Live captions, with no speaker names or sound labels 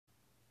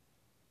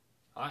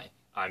Hi,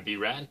 I'm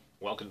B-Rad.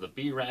 Welcome to the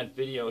B-Rad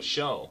video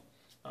show.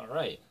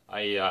 Alright,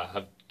 I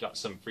have got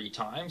some free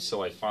time,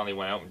 so I finally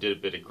went out and did a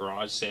bit of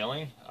garage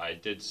sailing. I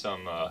did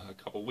some a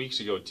couple weeks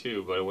ago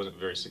too, but it wasn't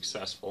very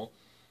successful.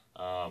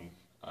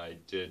 I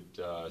did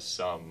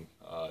some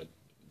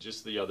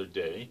just the other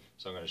day,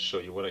 so I'm going to show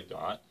you what I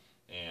got.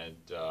 And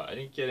I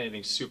didn't get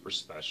anything super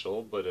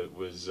special, but it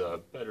was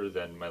better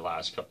than my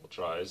last couple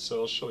tries,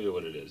 so I'll show you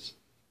what it is.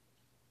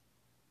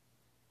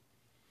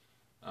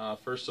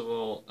 First of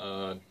all,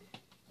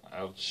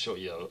 I'll show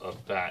you a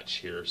batch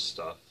here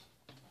stuff.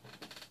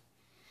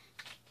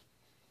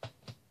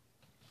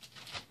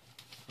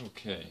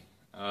 Okay,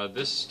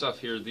 this stuff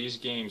here, these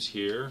games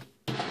here,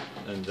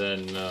 and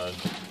then the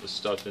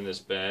stuff in this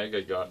bag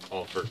I got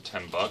all for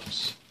 10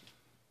 bucks.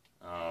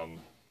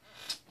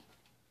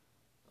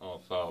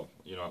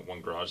 At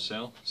one garage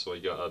sale. So I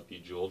got a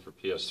Bejeweled for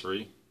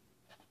PS3.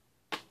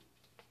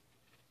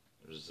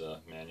 There's a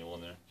manual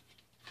in there.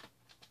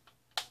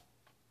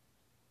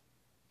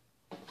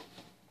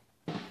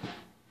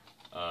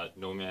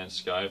 No Man's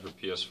Sky for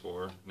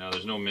PS4. Now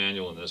there's no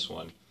manual in this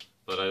one,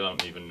 but I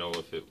don't even know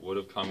if it would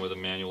have come with a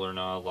manual or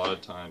not. A lot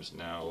of times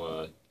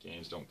now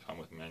games don't come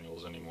with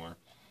manuals anymore.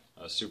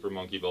 Super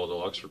Monkey Ball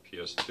Deluxe for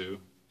PS2.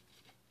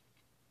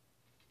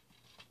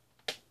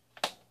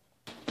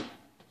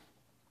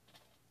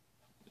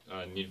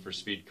 Need for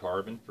Speed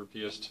Carbon for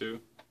PS2.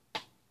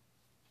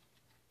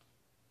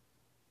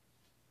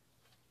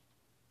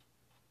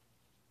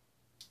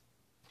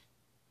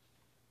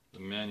 The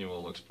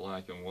manual looks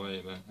black and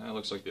white, but that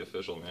looks like the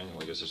official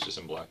manual. I guess it's just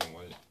in black and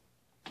white.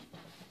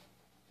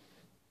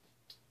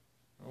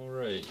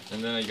 Alright,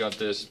 and then I got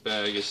this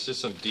bag. It's just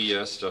some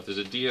DS stuff. There's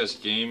a DS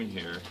game in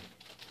here.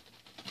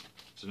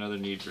 It's another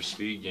Need for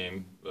Speed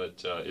game,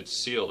 but it's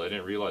sealed. I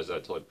didn't realize that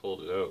until I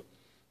pulled it out.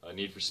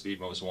 Need for Speed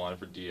Most Wanted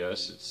for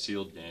DS. It's a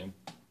sealed game.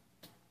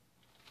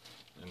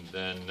 And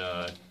then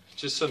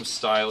just some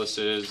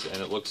styluses,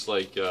 and it looks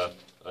like a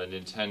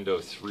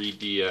Nintendo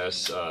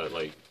 3DS,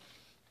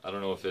 I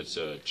don't know if it's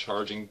a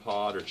charging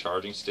pod or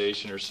charging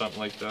station or something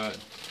like that.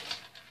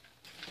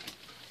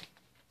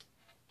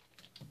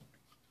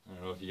 I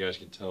don't know if you guys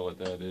can tell what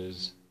that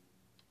is.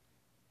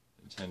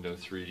 Nintendo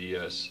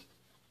 3DS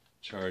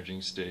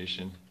charging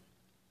station.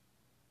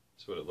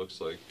 That's what it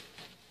looks like.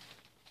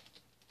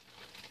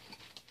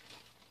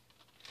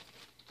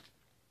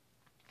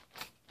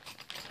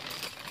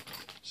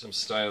 Some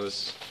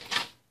stylus.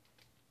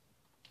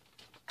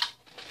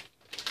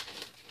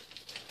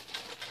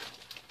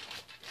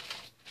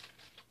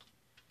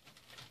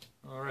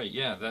 Alright,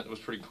 yeah, that was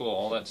pretty cool.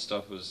 All that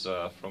stuff was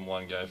from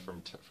one guy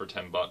for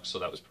 10 bucks, so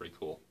that was pretty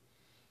cool.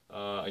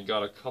 I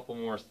got a couple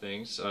more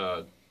things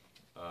on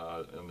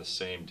the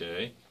same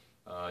day.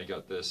 I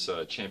got this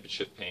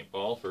championship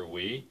paintball for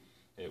Wii.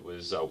 It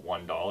was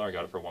 $1. I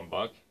got it for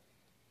 $1.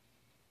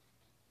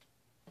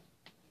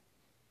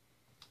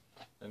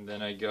 And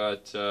then I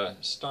got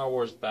Star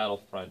Wars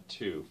Battlefront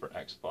 2 for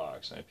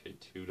Xbox, and I paid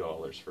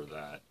 $2 for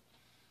that.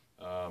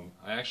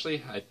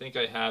 I think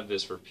I have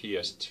this for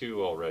PS2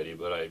 already,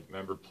 but I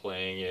remember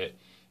playing it,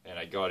 and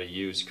I got a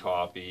used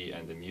copy,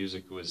 and the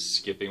music was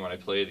skipping when I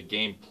played. The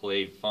game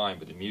played fine,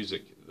 but the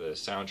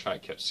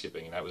soundtrack kept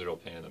skipping, and that was a real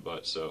pain in the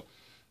butt, so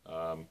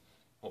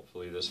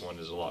hopefully this one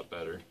is a lot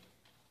better.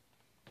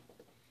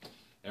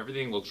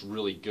 Everything looks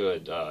really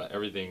good.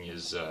 Everything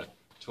is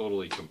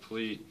totally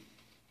complete.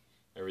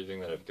 Everything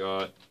that I've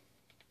got.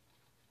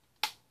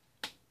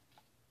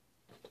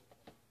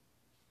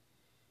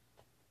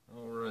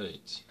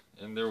 Alright,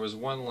 and there was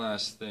one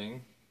last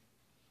thing.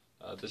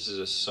 This is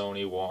a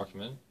Sony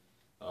Walkman,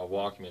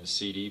 Walkman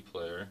CD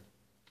player.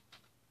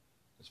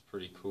 It's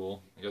pretty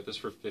cool. I got this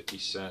for 50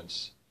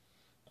 cents.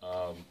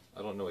 I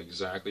don't know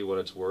exactly what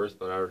it's worth,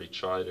 but I already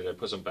tried it. I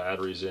put some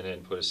batteries in it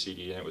and put a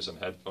CD in it with some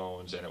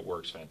headphones, and it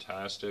works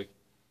fantastic.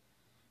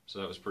 So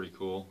that was pretty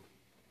cool.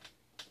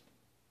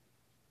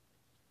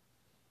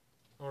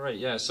 Alright,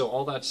 yeah, so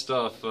all that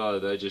stuff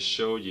that I just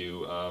showed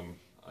you,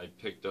 I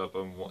picked up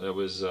on, it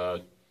was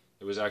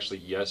actually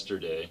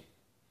yesterday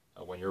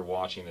when you're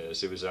watching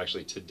this. It was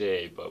actually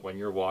today, but when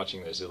you're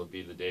watching this, it'll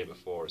be the day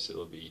before, so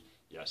it'll be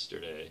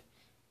yesterday.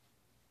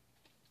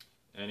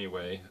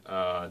 Anyway,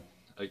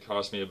 it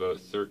cost me about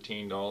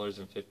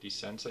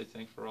 $13.50, I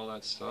think, for all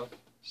that stuff,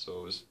 so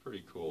it was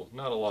pretty cool.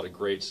 Not a lot of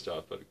great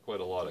stuff, but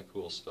quite a lot of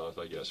cool stuff,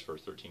 I guess, for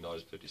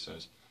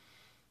 $13.50.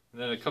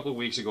 And then a couple of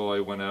weeks ago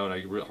I went out and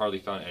I hardly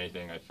found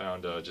anything. I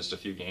found just a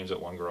few games at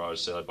one garage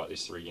sale. I bought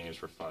these 3 games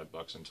for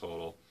 $5 in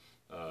total.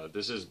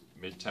 This is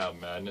Midtown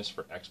Madness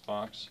for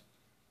Xbox.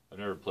 I've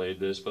never played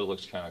this, but it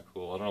looks kind of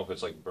cool. I don't know if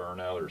it's like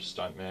Burnout or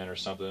Stuntman or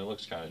something. It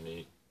looks kind of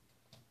neat.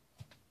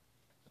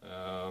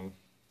 I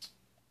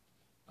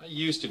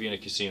used to be into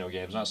casino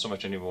games, not so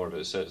much anymore,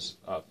 but it says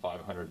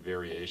 500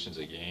 variations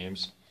of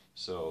games.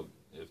 So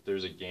if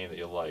there's a game that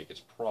you like,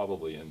 it's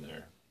probably in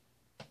there.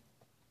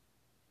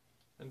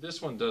 And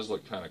this one does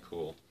look kind of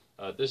cool.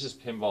 This is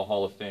Pinball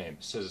Hall of Fame.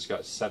 It says it's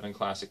got 7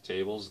 classic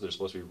tables. They're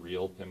supposed to be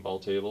real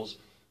pinball tables.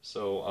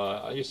 So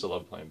I used to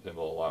love playing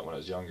pinball a lot when I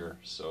was younger.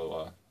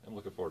 So I'm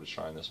looking forward to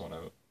trying this one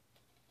out.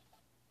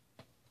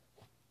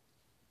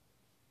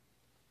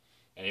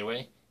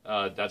 Anyway,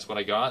 that's what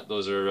I got.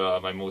 Those are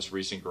my most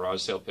recent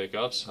garage sale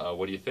pickups.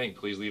 What do you think?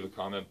 Please leave a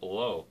comment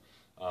below.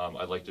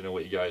 I'd like to know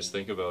what you guys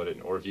think about it,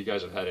 or if you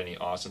guys have had any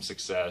awesome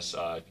success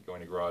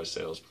going to garage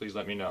sales, please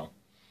let me know.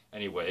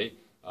 Anyway,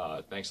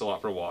 thanks a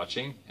lot for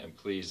watching, and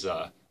please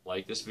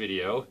like this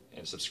video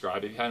and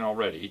subscribe if you hadn't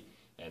already,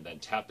 and then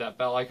tap that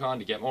bell icon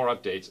to get more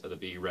updates of the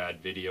B-Rad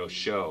video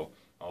show.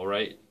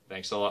 Alright,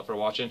 thanks a lot for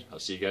watching. I'll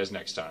see you guys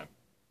next time.